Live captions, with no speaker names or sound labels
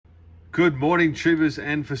Good morning, tubers,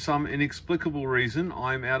 and for some inexplicable reason,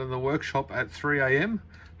 I'm out in the workshop at 3 AM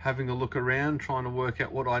having a look around, trying to work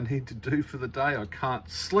out what I need to do for the day. I can't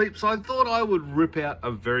sleep, so I thought I would rip out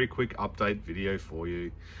a very quick update video for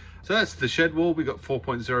you. So that's the shed wall. We got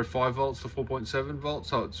 4.05 volts to 4.7 volts,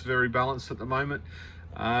 so it's very balanced at the moment.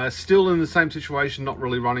 Still in the same situation, not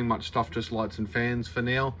really running much stuff, just lights and fans for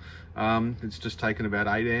now. It's just taken about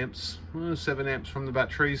 8 amps, 7 amps from the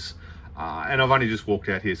batteries. And I've only just walked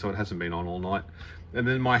out here, so it hasn't been on all night. And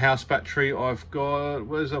then my house battery, I've got,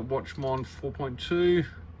 where's that, Watchmon 4.2. There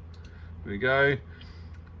we go.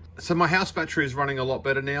 So my house battery is running a lot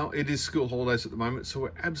better now. It is school holidays at the moment, so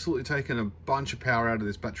we're absolutely taking a bunch of power out of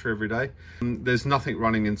this battery every day. There's nothing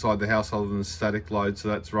running inside the house other than static load, so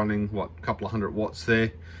that's running, what, a couple of 100 watts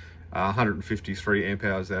there. 153 amp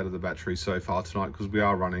hours out of the battery so far tonight, because we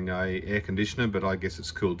are running a air conditioner, but I guess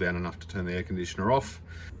it's cooled down enough to turn the air conditioner off.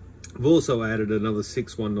 I've also added another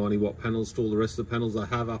 6 190 watt panels to all the rest of the panels I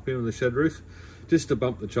have up here on the shed roof, just to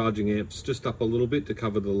bump the charging amps just up a little bit to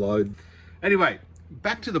cover the load. Anyway,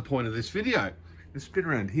 back to the point of this video. This bit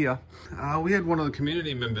around here, we had one of the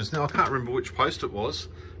community members, now I can't remember which post it was,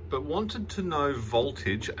 but wanted to know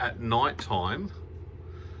voltage at night time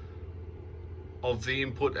of the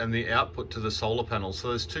input and the output to the solar panel. So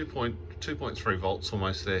there's 2.3 volts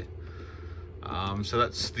almost there. So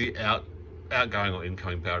that's the outgoing or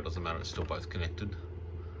incoming power, it doesn't matter, it's still both connected.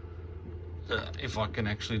 If I can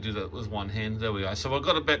actually do that with one hand, there we go. So I've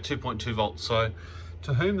got about 2.2 volts. So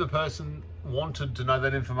to whom the person wanted to know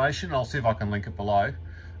that information, I'll see if I can link it below.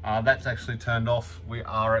 That's actually turned off. We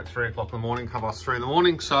are at 3 o'clock in the morning, 3:30 in the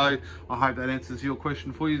morning. So I hope that answers your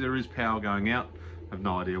question for you. There is power going out. I have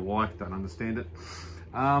no idea why, don't understand it.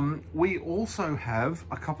 We also have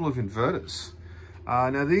a couple of inverters.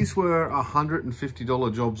 Now these were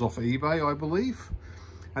 $150 jobs off eBay, I believe.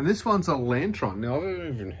 And this one's a Lantrun. Now I've never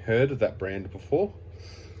even heard of that brand before,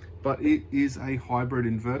 but it is a hybrid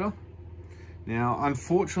inverter. Now,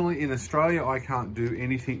 unfortunately in Australia, I can't do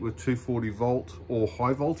anything with 240 volt or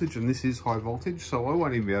high voltage, and this is high voltage, so I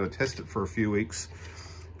won't even be able to test it for a few weeks.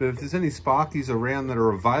 But if there's any Sparkies around that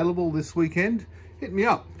are available this weekend, hit me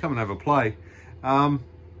up, come and have a play. Or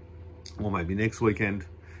maybe next weekend.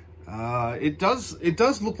 It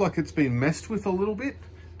does look like it's been messed with a little bit,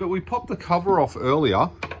 but we popped the cover off earlier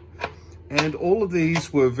and all of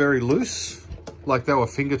these were very loose, like they were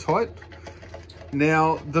finger tight.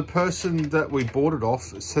 Now, the person that we bought it off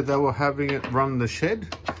said they were having it run the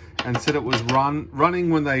shed and said it was running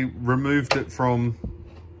when they removed it from,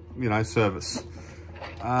 you know, service.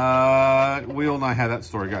 We all know how that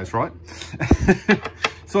story goes, right?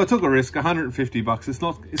 So I took a risk, 150 bucks. It's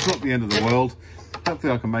not the end of the world.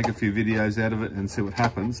 Hopefully I can make a few videos out of it and see what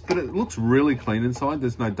happens. But it looks really clean inside.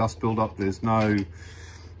 There's no dust buildup. There's no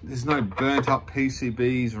burnt up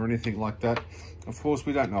PCBs or anything like that. Of course,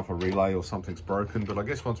 we don't know if a relay or something's broken, but I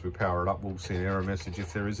guess once we power it up, we'll see an error message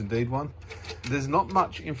if there is indeed one. There's not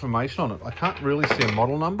much information on it. I can't really see a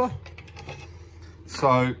model number.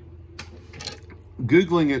 So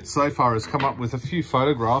Googling it so far has come up with a few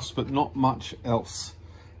photographs, but not much else.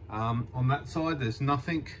 On that side, there's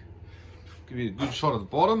nothing. Give you a good shot at the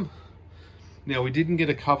bottom. Now, we didn't get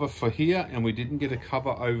a cover for here, and we didn't get a cover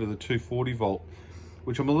over the 240 volt,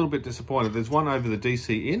 which I'm a little bit disappointed. There's one over the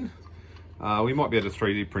DC in. We might be able to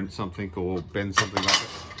 3D print something or bend something up.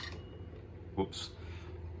 Whoops.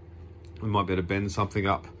 We might be able to bend something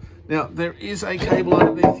up. Now, there is a cable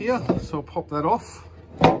underneath here, so I'll pop that off.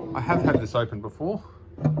 I have had this open before.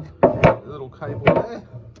 A little cable there.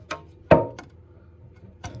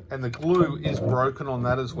 And the glue is broken on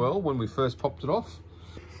that as well when we first popped it off.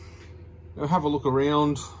 Now have a look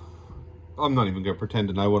around. I'm not even going to pretend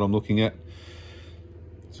to know what I'm looking at.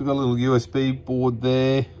 So we've got a little USB board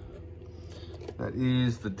there. That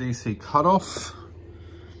is the DC cutoff.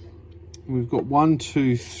 We've got 1,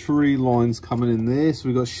 2, 3 lines coming in there. So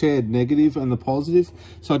we've got shared negative and the positive.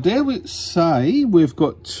 So I dare we say we've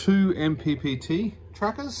got 2 MPPT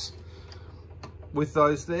trackers with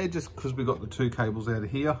those there, just because we've got the 2 cables out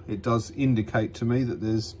of here. It does indicate to me that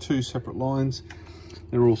there's 2 separate lines.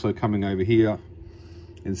 They're also coming over here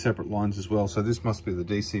in separate lines as well. So this must be the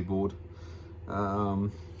DC board.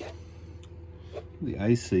 The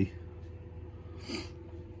AC,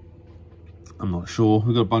 I'm not sure.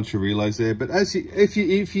 We've got a bunch of relays there, but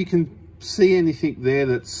if you can see anything there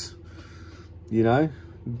that's, you know,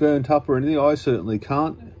 burnt up or anything, I certainly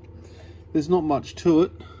can't. There's not much to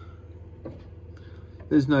it.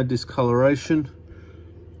 There's no discoloration.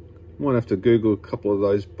 Might have to Google a couple of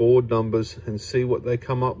those board numbers and see what they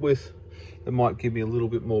come up with. It might give me a little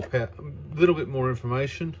bit more power, a little bit more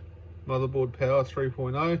information. Motherboard power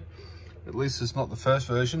 3.0. At least it's not the first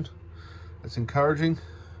version. That's encouraging.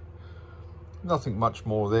 Nothing much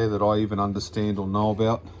more there that I even understand or know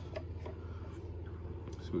about.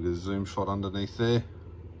 So we get a zoom shot underneath there.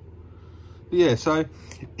 But yeah, so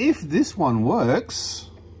if this one works,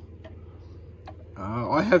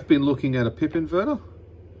 I have been looking at a PIP inverter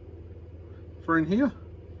for in here.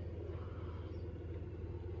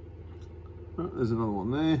 Oh, there's another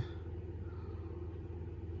one there.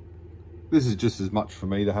 This is just as much for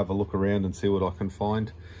me to have a look around and see what I can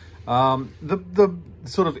find. The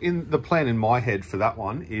sort of the plan in my head for that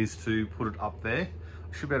one is to put it up there.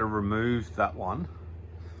 I should be able to remove that one.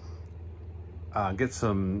 Get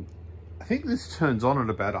some, I think this turns on at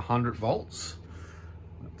about 100 volts.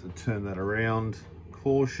 I have to turn that around.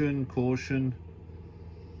 Caution, caution.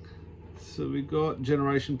 So we got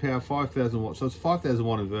generation power 5,000 watts. So it's 5,000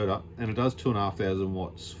 watt inverter, and it does 2,500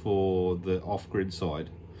 watts for the off-grid side.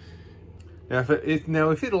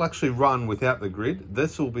 Now, if it'll actually run without the grid,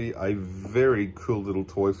 this will be a very cool little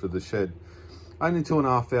toy for the shed. Only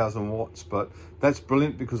 2,500 watts, but that's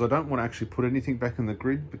brilliant because I don't want to actually put anything back in the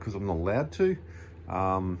grid because I'm not allowed to.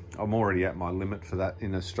 I'm already at my limit for that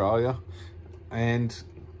in Australia. And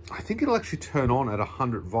I think it'll actually turn on at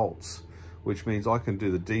 100 volts, which means I can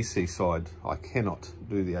do the DC side. I cannot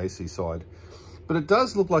do the AC side. But it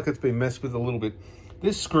does look like it's been messed with a little bit.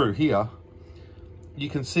 This screw here, you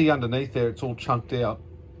can see underneath there, it's all chunked out.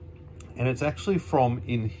 And it's actually from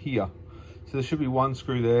in here. So there should be one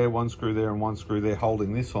screw there, and one screw there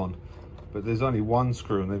holding this on. But there's only one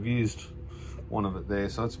screw and they've used one of it there.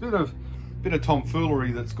 So it's a bit of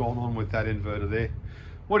tomfoolery that's gone on with that inverter there.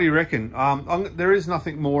 What do you reckon? There is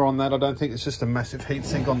nothing more on that. I don't think it's just a massive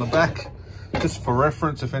heatsink on the back. Just for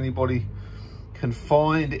reference, if anybody can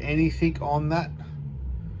find anything on that,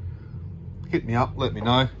 hit me up, let me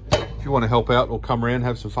know. If you want to help out or come around,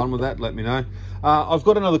 have some fun with that, let me know. I've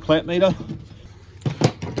got another clamp meter.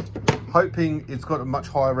 Hoping it's got a much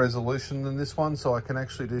higher resolution than this one, so I can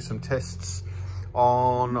actually do some tests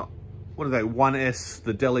on, what are they, 1S,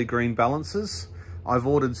 the Delhi green balances. I've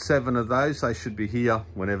ordered 7 of those. They should be here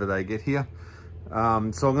whenever they get here. So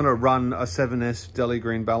I'm going to run a 7S Delhi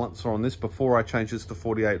green balancer on this before I change this to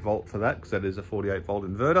 48 volt for that, because that is a 48 volt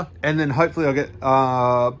inverter. And then hopefully I'll get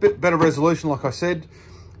a bit better resolution, like I said,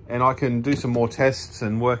 and I can do some more tests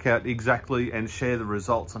and work out exactly and share the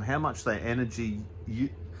results on how much they energy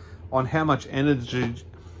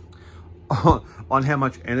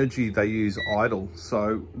they use idle.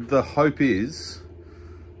 So the hope is,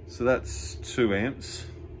 so that's 2 amps,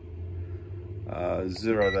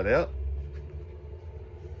 zero that out.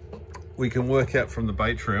 We can work out from the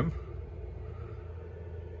Batrium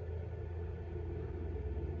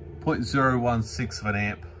 0.016 of an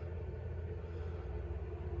amp.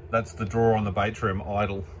 That's the draw on the Batrium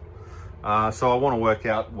idle. So I want to work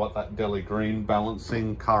out what that Delhi green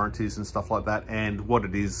balancing current is and stuff like that, and what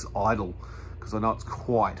it is idle, because I know it's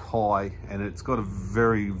quite high and it's got a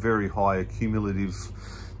very, very high cumulative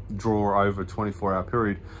draw over a 24-hour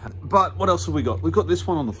period. But what else have we got? We've got this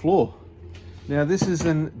one on the floor. Now this is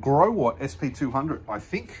an Growatt SP200, I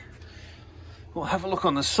think. We'll have a look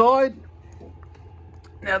on the side.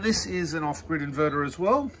 Now this is an off-grid inverter as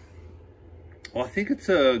well. I think it's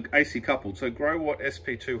a AC coupled, so Growatt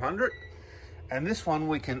SP200. And this one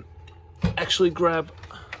we can actually grab,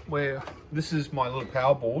 where this is my little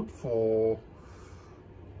power board for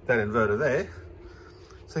that inverter there.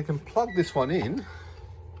 So you can plug this one in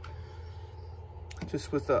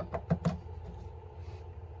just with a,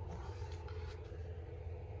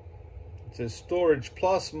 it's a Storage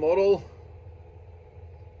Plus model.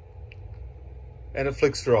 And it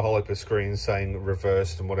flicks through a holoper screen saying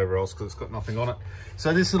reversed and whatever else, because it's got nothing on it.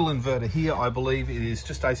 So this little inverter here, I believe it is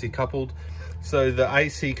just AC coupled. So the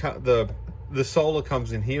AC, the solar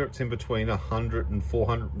comes in here. It's in between 100 and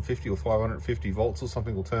 450 or 550 volts or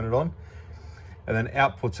something will turn it on. And then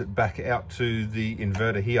outputs it back out to the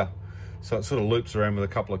inverter here. So it sort of loops around with a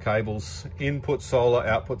couple of cables. Input solar,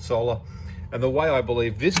 output solar. And the way I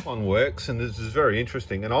believe this one works, and this is very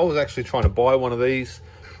interesting, and I was actually trying to buy one of these.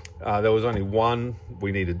 There was only one,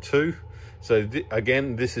 we needed 2. So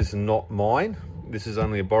again, this is not mine. This is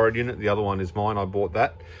only a borrowed unit. The other one is mine, I bought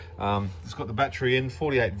that. It's got the battery in,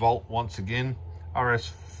 48 volt once again.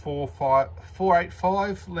 RS485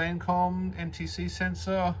 Lancome NTC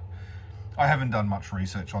sensor. I haven't done much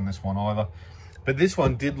research on this one either. But this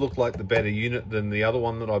one did look like the better unit than the other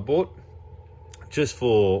one that I bought. Just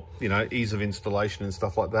for, you know, ease of installation and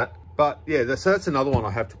stuff like that. But yeah, so that's another one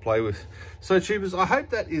I have to play with. So tubers, I hope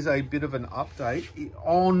that is a bit of an update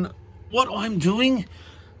on what I'm doing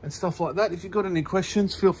and stuff like that. If you've got any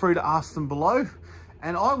questions, feel free to ask them below,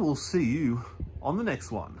 and I will see you on the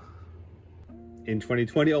next one. In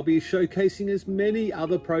 2020, I'll be showcasing as many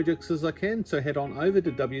other projects as I can, so head on over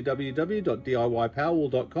to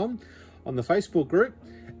www.DIYPowerwall.com on the Facebook group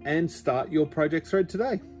and start your project thread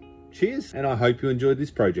today. Cheers, and I hope you enjoyed these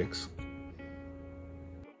projects.